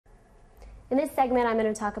In this segment, I'm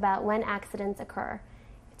going to talk about when accidents occur.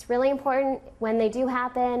 It's really important when they do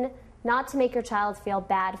happen not to make your child feel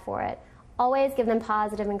bad for it. Always give them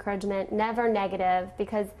positive encouragement, never negative,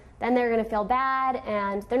 because then they're going to feel bad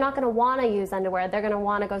and they're not going to want to use underwear. They're going to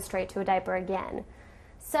want to go straight to a diaper again.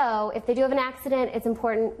 So if they do have an accident, it's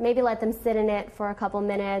important, maybe let them sit in it for a couple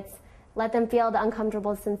minutes, let them feel the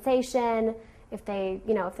uncomfortable sensation. If they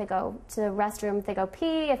go to the restroom, if they go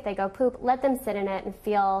pee, if they go poop, let them sit in it and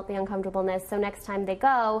feel the uncomfortableness. So next time they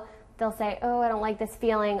go, they'll say, oh, I don't like this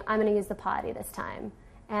feeling, I'm going to use the potty this time.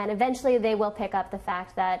 And eventually they will pick up the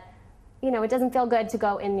fact that, it doesn't feel good to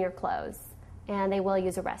go in your clothes, and they will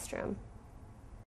use a restroom.